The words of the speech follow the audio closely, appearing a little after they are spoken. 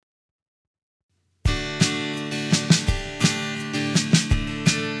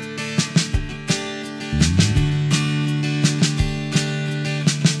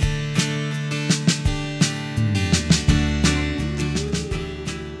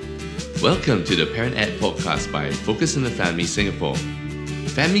Welcome to the Parent Ed podcast by Focus on the Family Singapore.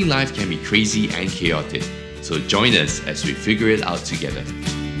 Family life can be crazy and chaotic, so join us as we figure it out together.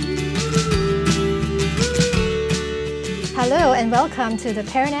 Hello and welcome to the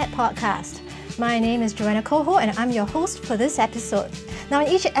Parent Ed podcast. My name is Joanna Coho and I'm your host for this episode. Now,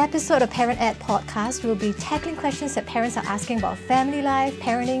 in each episode of Parent Ed podcast, we'll be tackling questions that parents are asking about family life,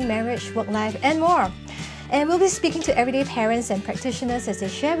 parenting, marriage, work life, and more. And we'll be speaking to everyday parents and practitioners as they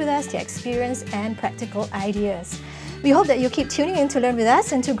share with us their experience and practical ideas. We hope that you'll keep tuning in to learn with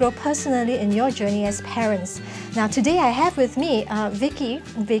us and to grow personally in your journey as parents. Now, today I have with me Vicky.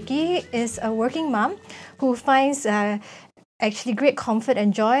 Vicky is a working mom who finds actually great comfort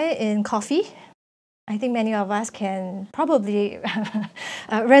and joy in coffee. I think many of us can probably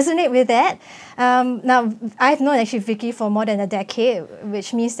resonate with that. Now, I've known actually Vicky for more than a decade,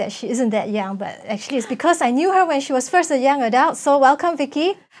 which means that she isn't that young, but actually it's because I knew her when she was first a young adult. So welcome,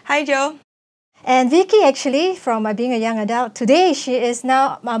 Vicky. Hi, Joe. And Vicky actually, from being a young adult, today she is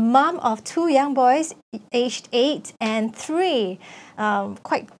now a mom of two young boys, aged 8 and 3.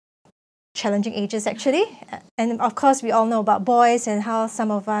 Quite challenging ages actually, and of course we all know about boys and how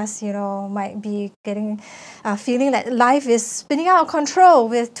some of us might be getting feeling that life is spinning out of control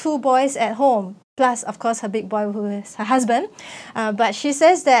with two boys at home, plus of course her big boy who is her husband, but she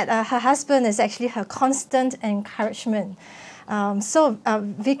says that her husband is actually her constant encouragement. So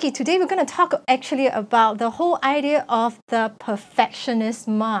Vicky, today we're going to talk actually about the whole idea of the perfectionist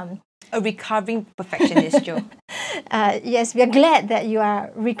mom. A recovering perfectionist, Joe. Yes, we are glad that you are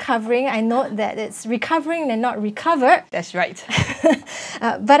recovering. I know that it's recovering and not recovered. That's right.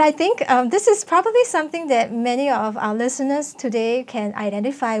 But I think this is probably something that many of our listeners today can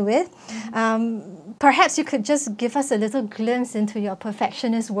identify with. Perhaps you could just give us a little glimpse into your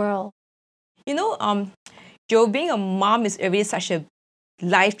perfectionist world. Joe, being a mom is already such a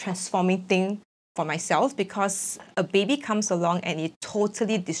life-transforming thing for myself because a baby comes along and it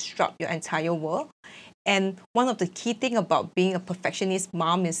totally disrupts your entire world. And one of the key things about being a perfectionist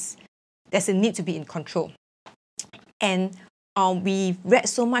mom is there's a need to be in control. And we read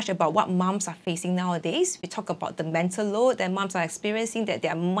so much about what moms are facing nowadays. We talk about the mental load that moms are experiencing, that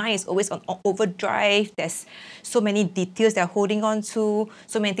their mind is always on overdrive. There's so many details they're holding on to,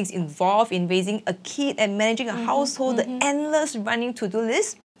 so many things involved in raising a kid and managing a household, the endless running to-do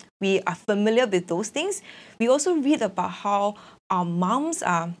list. We are familiar with those things. We also read about how our moms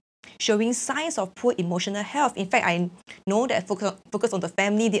are showing signs of poor emotional health. In fact, I know that Focus on the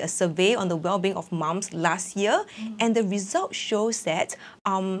Family did a survey on the well-being of moms last year, and the result shows that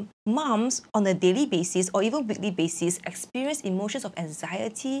moms on a daily basis or even weekly basis experience emotions of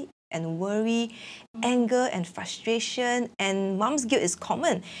anxiety and worry, anger and frustration, and mom's guilt is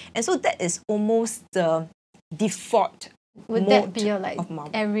common. And so that is almost the default Would mode that be your of mom.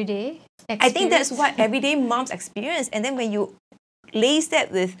 everyday experience? I think that's what everyday moms experience. And then when you lace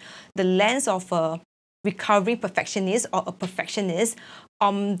that with the lens of a recovering perfectionist or a perfectionist,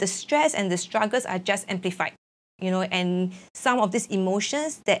 the stress and the struggles are just amplified. And some of these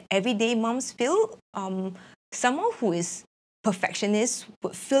emotions that everyday moms feel, someone who is perfectionist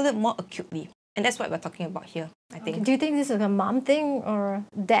would feel it more acutely. And that's what we're talking about here, I think. Okay. Do you think this is a mom thing or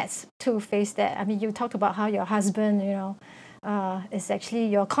dads too face that? I mean, you talked about how your husband, is actually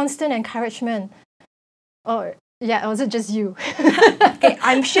your constant encouragement. Or is it just you? Okay,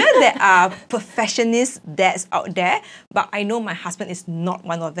 I'm sure there are perfectionist dads out there, but I know my husband is not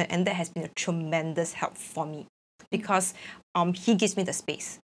one of them, and that has been a tremendous help for me because he gives me the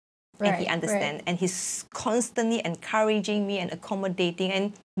space. And he understands, and he's constantly encouraging me and accommodating,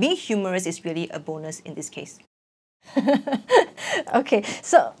 and being humorous is really a bonus in this case. Okay,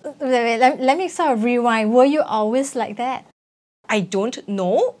 so let me sort of rewind. Were you always like that? I don't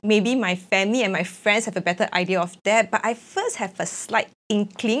know. Maybe my family and my friends have a better idea of that, but I first have a slight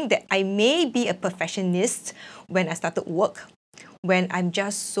inkling that I may be a perfectionist when I started work, when I'm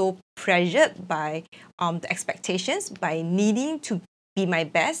just so pressured by the expectations, by needing to be my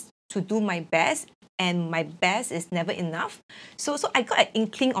best, to do my best, and my best is never enough. So I got an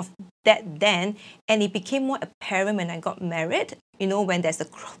inkling of that then, and it became more apparent when I got married. When there's a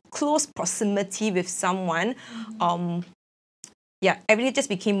close proximity with someone, everything just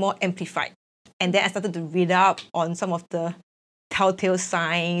became more amplified. And then I started to read up on some of the telltale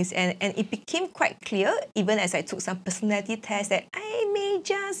signs, and it became quite clear, even as I took some personality tests, that I may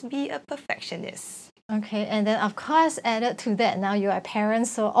just be a perfectionist. Okay, and then of course added to that, now you are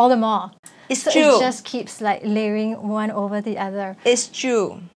parents, so all the more. It's so true. It just keeps like layering one over the other. It's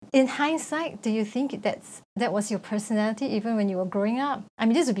true. in hindsight, do you think that was your personality even when you were growing up? I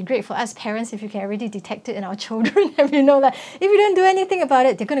mean, this would be great for us parents if you can already detect it in our children and we know that if you don't do anything about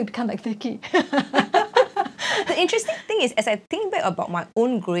it, they're going to become like Vicky. The interesting thing is, as I think back about my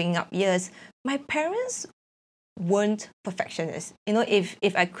own growing up years, my parents weren't perfectionists. You know,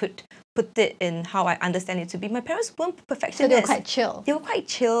 if I could put it in how I understand it to be, my parents weren't perfectionists. So they were quite chill. They were quite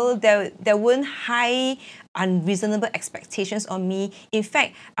chill. There weren't high, unreasonable expectations on me. In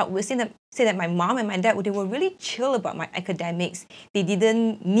fact, I would say that my mom and my dad, they were really chill about my academics. They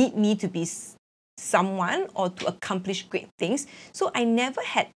didn't need me to be someone or to accomplish great things. So I never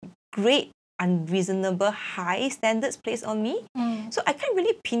had great, unreasonable high standards placed on me. So I can't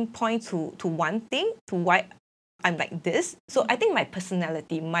really pinpoint to one thing, to why I'm like this. So I think my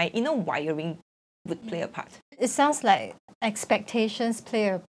personality, my inner wiring would play a part. It sounds like expectations play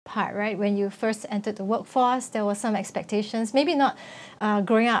a part, right? When you first entered the workforce, there were some expectations, maybe not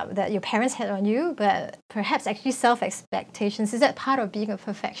growing up that your parents had on you, but perhaps actually self-expectations. Is that part of being a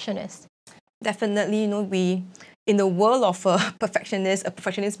perfectionist? Definitely, we in the world of a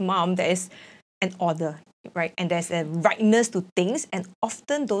perfectionist mom, there is an order, right? And there's a rightness to things, and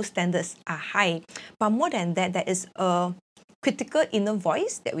often those standards are high. But more than that, there is a critical inner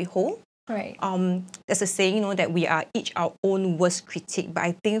voice that we hold. Right. There's a saying, that we are each our own worst critic. But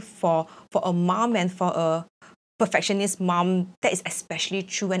I think for a mom and for a perfectionist mom, that is especially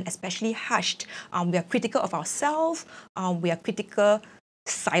true and especially hushed. We are critical of ourselves. We are critical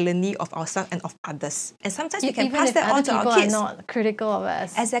silently of ourselves and of others. And sometimes we can Even pass if that on to other our people kids. are not critical of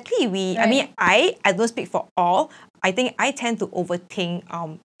us. Exactly. Right. I mean, I don't speak for all. I think I tend to overthink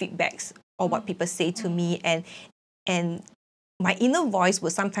feedbacks or what people say to me, and my inner voice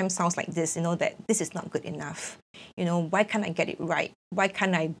will sometimes sound like this, that this is not good enough. Why can't I get it right? Why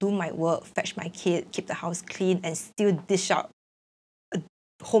can't I do my work, fetch my kid, keep the house clean, and still dish out a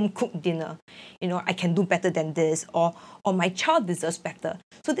home-cooked dinner? I can do better than this, or my child deserves better.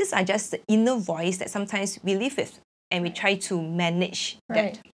 So these are just the inner voice that sometimes we live with, and we try to manage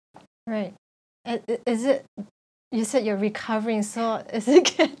that. Right. Is it? You said you're recovering, so is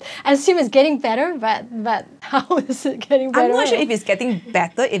it? I assume it's getting better, but how is it getting better? I'm not sure if it's getting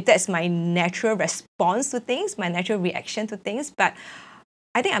better, if that's my natural response to things, my natural reaction to things, but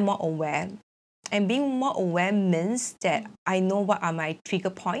I think I'm more aware. And being more aware means that I know what are my trigger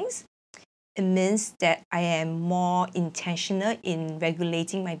points. It means that I am more intentional in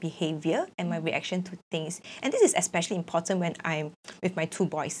regulating my behavior and my reaction to things. And this is especially important when I'm with my two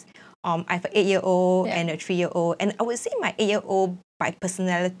boys. I have an 8-year-old and a 3-year-old. And I would say my 8-year-old, by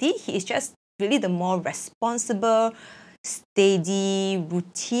personality, he is just really the more responsible, steady,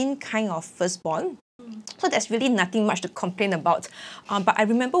 routine kind of firstborn. So there's really nothing much to complain about. But I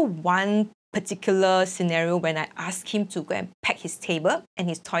remember one particular scenario when I asked him to go and pack his table and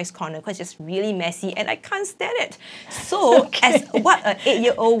his toys corner because it's just really messy and I can't stand it. So as what an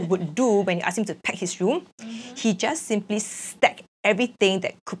 8-year-old would do when you ask him to pack his room, he just simply stacked everything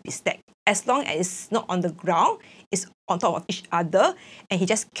that could be stacked. As long as it's not on the ground, it's on top of each other, and he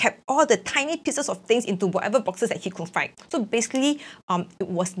just kept all the tiny pieces of things into whatever boxes that he could find. So basically, it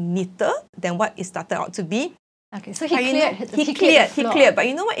was neater than what it started out to be. Okay, so he cleared. He cleared. But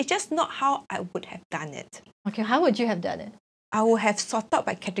you know what? It's just not how I would have done it. Okay, how would you have done it? I would have sorted out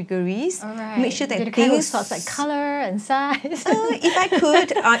by categories. All right. Make sure that the kind who sorts like color and size. If I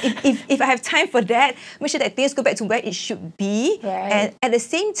could, if I have time for that, make sure that things go back to where it should be. Right. And at the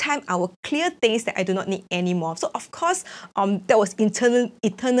same time, I will clear things that I do not need anymore. So of course, that was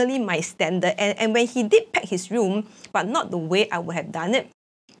eternally my standard. And when he did pack his room, but not the way I would have done it,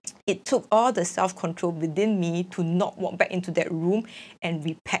 it took all the self-control within me to not walk back into that room and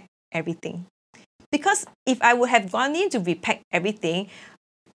repack everything. Because if I would have gone in to repack everything,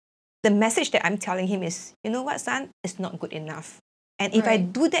 the message that I'm telling him is, you know what, son, it's not good enough. And if I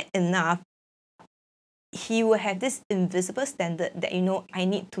do that enough, he will have this invisible standard that, I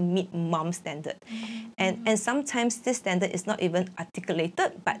need to meet mom's standard. And sometimes this standard is not even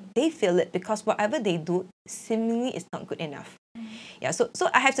articulated, but they feel it because whatever they do seemingly is not good enough. Yeah, so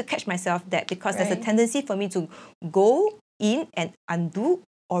I have to catch myself that because there's a tendency for me to go in and undo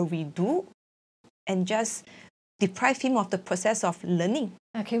or redo and just deprive him of the process of learning.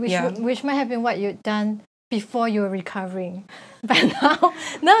 Okay, which might have been what you'd done before you were recovering. But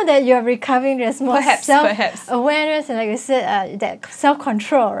now that you're recovering, there's more self-awareness and, like you said, that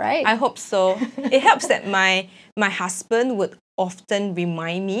self-control, right? I hope so. It helps that my husband would often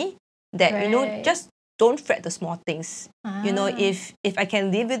remind me that, just don't fret the small things. If I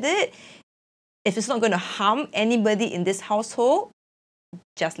can live with it, if it's not going to harm anybody in this household,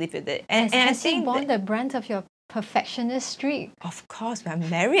 just live with it. And I think borne the brunt of your perfectionist streak? Of course, we're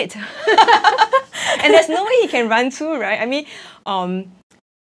married. And there's no way he can run to, right? I mean,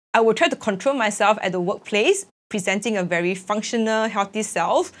 I will try to control myself at the workplace, presenting a very functional, healthy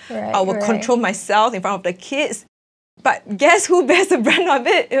self. Right, I will control myself in front of the kids. But guess who bears the brunt of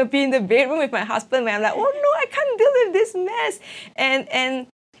it? It'll be in the bedroom with my husband where I'm like, oh no, I can't deal with this mess.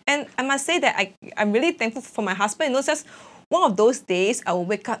 And I must say that I'm really thankful for my husband. You know, just one of those days I will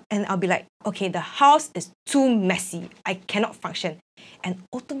wake up and I'll be like, okay, the house is too messy. I cannot function. And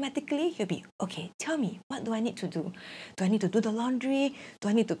automatically he'll be, okay, tell me, what do I need to do? Do I need to do the laundry? Do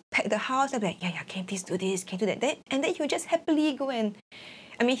I need to pack the house? I'll be like, yeah, can you please do this? Can you do that? And then he'll just happily go and,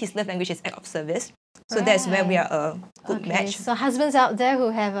 I mean, his love language is act of service. So that's where we are a good match. So husbands out there who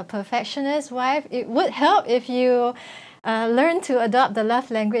have a perfectionist wife, it would help if you learn to adopt the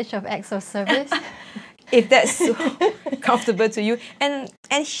love language of acts of service. If that's so comfortable to you. And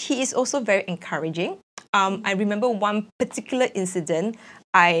he is also very encouraging. I remember one particular incident.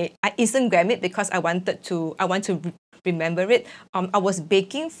 I Instagram it because I want to remember it. I was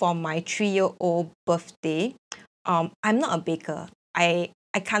baking for my 3-year-old birthday. I'm not a baker. I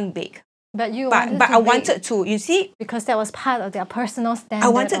can't bake. But I wanted to, you see. Because that was part of their personal standard. I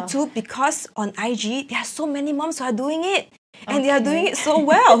wanted to because on IG, there are so many moms who are doing it. And they are doing it so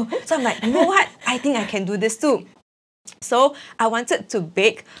well. So I'm like, you know what? I think I can do this too. So I wanted to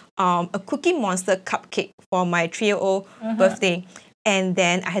bake a Cookie Monster cupcake for my 3-year-old birthday. And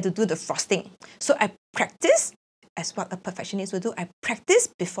then I had to do the frosting. So I practiced, as what a perfectionist would do, I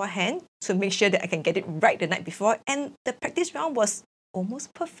practiced beforehand to make sure that I can get it right the night before. And the practice round was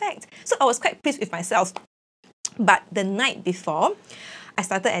almost perfect. So I was quite pleased with myself. But the night before, I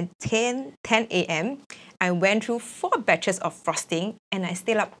started at 10 a.m. I went through 4 batches of frosting and I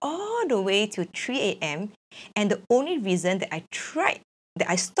stayed up all the way till 3 a.m. And the only reason that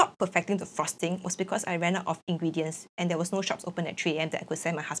I stopped perfecting the frosting was because I ran out of ingredients and there was no shops open at 3 a.m. that I could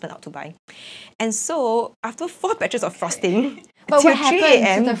send my husband out to buy. And so after 4 batches of frosting, but till what 3 happened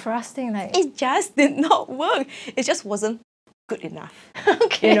a.m., to the frosting? it just did not work. It just wasn't good enough.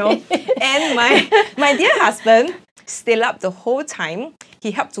 Okay. You know? And my dear husband stayed up the whole time. He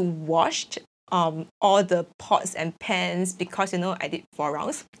helped to wash all the pots and pans because, you know, I did 4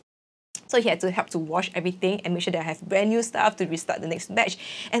 rounds. So he had to help to wash everything and make sure that I have brand new stuff to restart the next batch.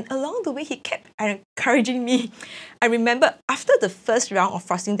 And along the way, he kept encouraging me. I remember after the first round of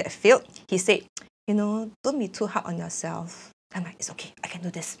frosting that failed, he said, you know, don't be too hard on yourself. I'm like, it's okay, I can do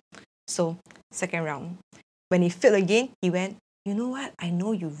this. So second round, when it failed again, he went, you know what? I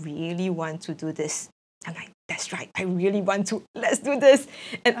know you really want to do this. I'm like, that's right, I really want to. Let's do this.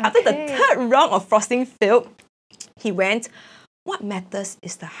 And after the third round of frosting failed, he went, what matters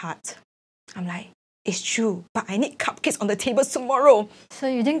is the heart. I'm like, it's true, but I need cupcakes on the table tomorrow. So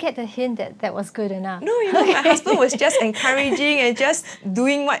you didn't get the hint that that was good enough? No, you know, my husband was just encouraging and just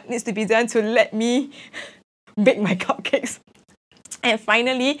doing what needs to be done to let me bake my cupcakes. And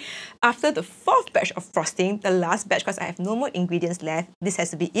finally, after the 4th batch of frosting, the last batch, because I have no more ingredients left, this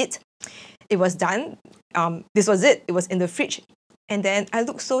has to be it. It was done. This was it. It was in the fridge. And then I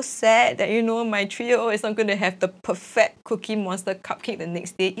looked so sad that, you know, my 3-year-old is not going to have the perfect Cookie Monster cupcake the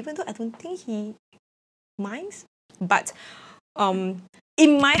next day, even though I don't think he minds. But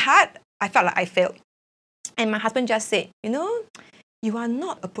in my heart, I felt like I failed. And my husband just said, you know, you are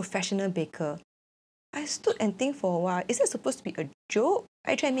not a professional baker. I stood and think for a while, is that supposed to be a joke?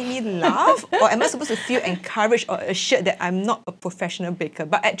 Are you trying to make me laugh? Or am I supposed to feel encouraged or assured that I'm not a professional baker?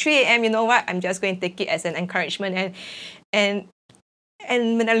 But at 3 a.m., you know what? I'm just going to take it as an encouragement. And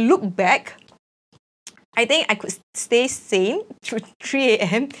when I look back, I think I could stay sane through 3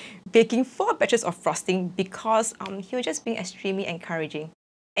 a.m. baking 4 batches of frosting because he was just being extremely encouraging.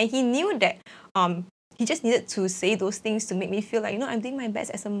 And he knew that he just needed to say those things to make me feel like, you know, I'm doing my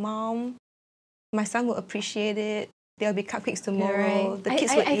best as a mom. My son will appreciate it. There'll be cupcakes tomorrow. Right. The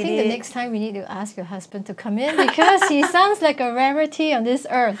kids will eat it. I think the next time we need to ask your husband to come in because he sounds like a rarity on this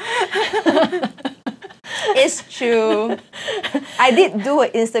earth. It's true. I did do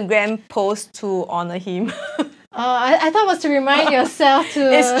an Instagram post to honor him. I thought it was to remind yourself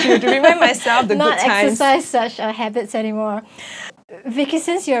to... It's true, to remind myself the good times. Not exercise such habits anymore. Vicky,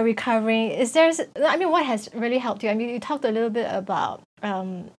 since you're recovering, what has really helped you? I mean, you talked a little bit about,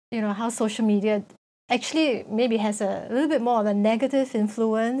 how social media actually maybe has a little bit more of a negative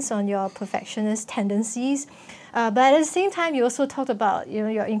influence on your perfectionist tendencies. But at the same time, you also talked about,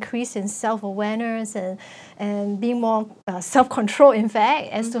 your increase in self-awareness and being more self-control, in fact,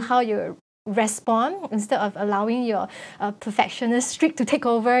 as to how you respond instead of allowing your perfectionist streak to take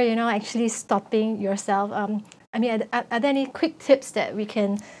over, actually stopping yourself. Are there any quick tips that we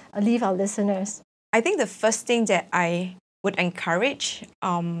can leave our listeners? I think the first thing that I would encourage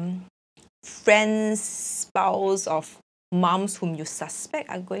friends, spouse of moms whom you suspect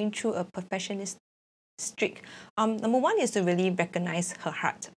are going through a perfectionist streak. Number one is to really recognize her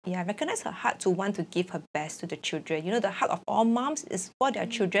heart. Yeah, recognize her heart to want to give her best to the children. You know, the heart of all moms is for their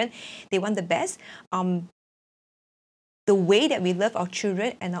children. They want the best. The way that we love our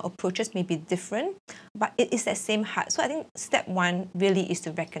children and our approaches may be different, but it is that same heart. So I think step one really is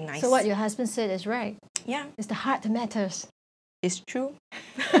to recognize. So what your husband said is right. Yeah, It's the heart that matters. it's true.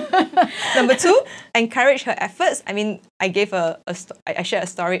 Number two, encourage her efforts. I mean, I shared a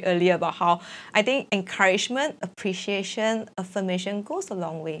story earlier about how I think encouragement, appreciation, affirmation goes a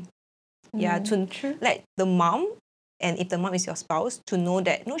long way. Yeah, to True. let the mom, and if the mom is your spouse, to know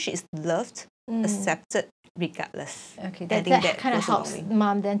that she is loved, accepted regardless. Okay, I that think that kind of goes a long helps way.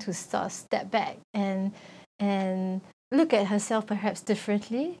 mom then to step back and look at herself perhaps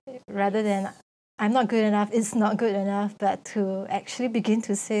differently rather than I'm not good enough, it's not good enough, but to actually begin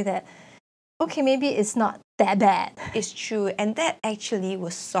to say that, okay, maybe it's not that bad. It's true, and that actually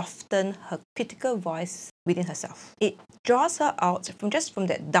will soften her critical voice within herself. It draws her out from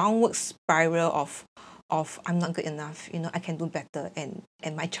that downward spiral of I'm not good enough, I can do better, and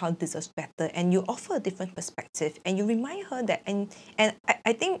my child deserves better. And you offer a different perspective, and you remind her that, and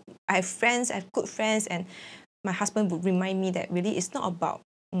I think I have good friends, and my husband would remind me that really it's not about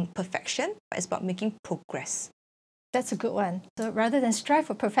perfection, but it's about making progress. That's a good one. So rather than strive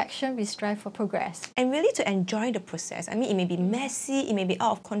for perfection, we strive for progress. And really to enjoy the process. I mean, it may be messy, it may be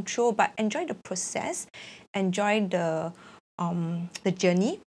out of control, but enjoy the process, enjoy the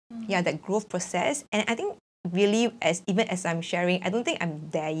journey, that growth process. And I think really, even as I'm sharing, I don't think I'm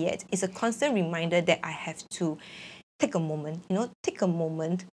there yet. It's a constant reminder that I have to take a moment, take a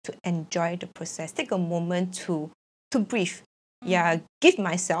moment to enjoy the process, take a moment to breathe. Yeah, give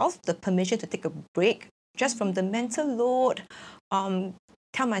myself the permission to take a break just from the mental load.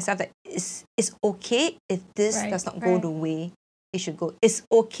 Tell myself that it's okay if this does not go the way it should go. It's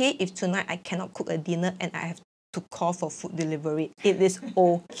okay if tonight I cannot cook a dinner and I have to call for food delivery. It is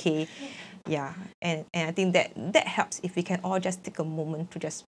okay. Yeah, and I think that helps if we can all just take a moment to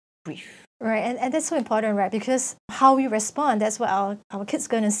just breathe. Right, and that's so important, right? Because how we respond, that's what our kids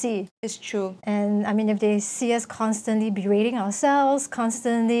going to see. It's true. And I mean, if they see us constantly berating ourselves,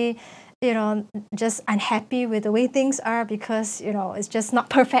 constantly, just unhappy with the way things are because, it's just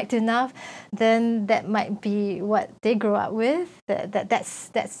not perfect enough, then that might be what they grow up with.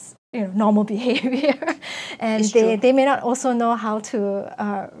 That's normal behavior. And they may not also know how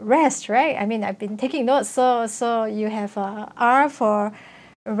to rest, right? I mean, I've been taking notes. So you have R for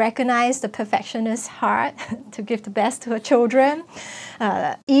recognize the perfectionist heart to give the best to her children.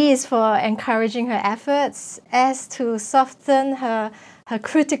 E is for encouraging her efforts. S to soften her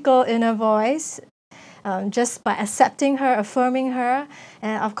critical inner voice just by accepting her, affirming her.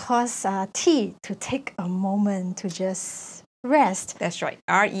 And of course, T to take a moment to just rest. That's right.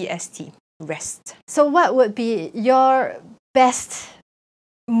 REST. Rest. So what would be your best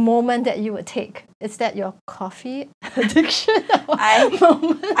moment that you would take? Is that your coffee addiction?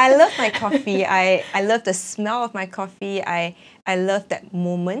 I love my coffee. I love the smell of my coffee. I love that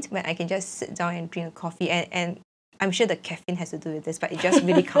moment when I can just sit down and drink a coffee, and I'm sure the caffeine has to do with this, but it just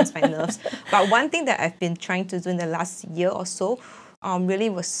really calms my nerves. But one thing that I've been trying to do in the last year or so really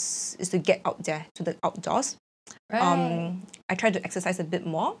is to get out there to the outdoors. Right. I try to exercise a bit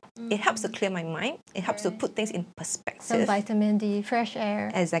more. It helps to clear my mind. It helps to put things in perspective. Some vitamin D, fresh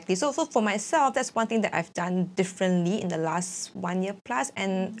air. Exactly. So for myself, that's one thing that I've done differently in the last 1 year plus,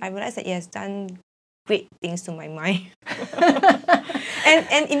 and I realized that it has done great things to my mind.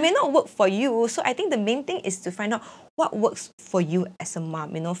 and it may not work for you. So I think the main thing is to find out what works for you as a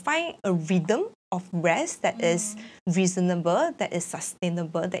mom. Find a rhythm of rest that is reasonable, that is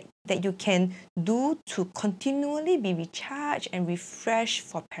sustainable, that you can do to continually be recharged and refreshed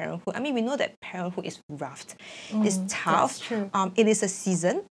for parenthood. I mean, we know that parenthood is rough. It's tough. That's true. It is a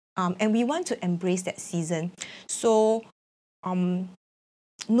season, and we want to embrace that season. So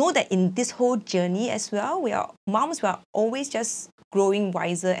know that in this whole journey as well, we are always just growing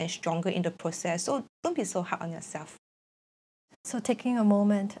wiser and stronger in the process. So don't be so hard on yourself. So taking a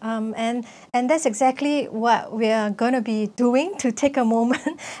moment, and that's exactly what we are going to be doing, to take a moment.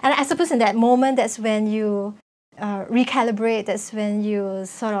 And I suppose in that moment, that's when you recalibrate. That's when you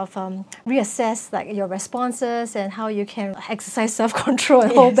sort of reassess like your responses and how you can exercise self-control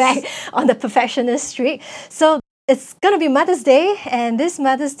and hold back on the perfectionist streak. So it's going to be Mother's Day, and this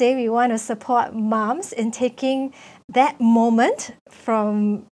Mother's Day, we want to support moms in taking that moment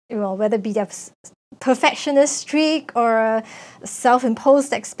from, whether it be their perfectionist streak or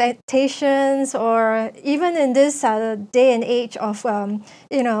self-imposed expectations, or even in this day and age of,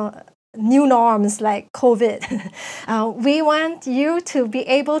 new norms like COVID. We want you to be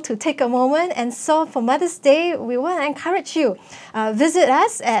able to take a moment, and so for Mother's Day, we want to encourage you. Visit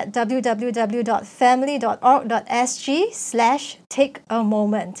us at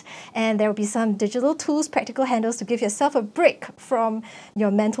www.family.org.sg/take-a-moment, and there will be some digital tools, practical handles to give yourself a break from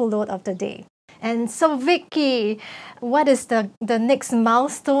your mental load of the day. And so, Vicky, what is the next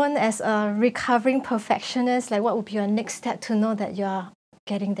milestone as a recovering perfectionist? Like, what would be your next step to know that you're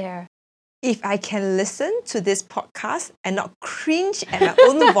getting there? If I can listen to this podcast and not cringe at my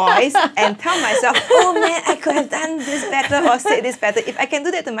own voice and tell myself, oh man, I could have done this better or said this better. If I can do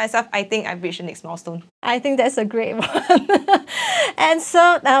that to myself, I think I've reached the next milestone. I think that's a great one. And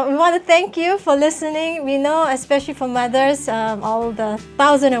so we want to thank you for listening. We know, especially for mothers, all the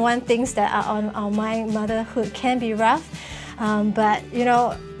 1,001 things that are on our mind, motherhood can be rough. But,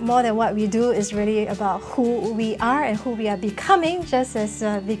 more than what we do is really about who we are and who we are becoming, just as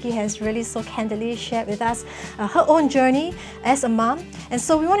Vicky has really so candidly shared with us her own journey as a mom. And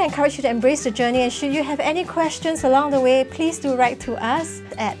so we want to encourage you to embrace the journey. And should you have any questions along the way, please do write to us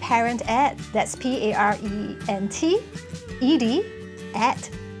at ParentEd, that's PARENTED, at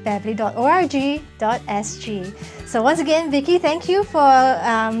family.org.sg. So once again, Vicky, thank you for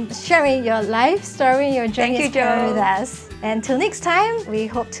sharing your life story, your journey with us. Until next time, we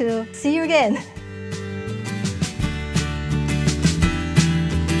hope to see you again.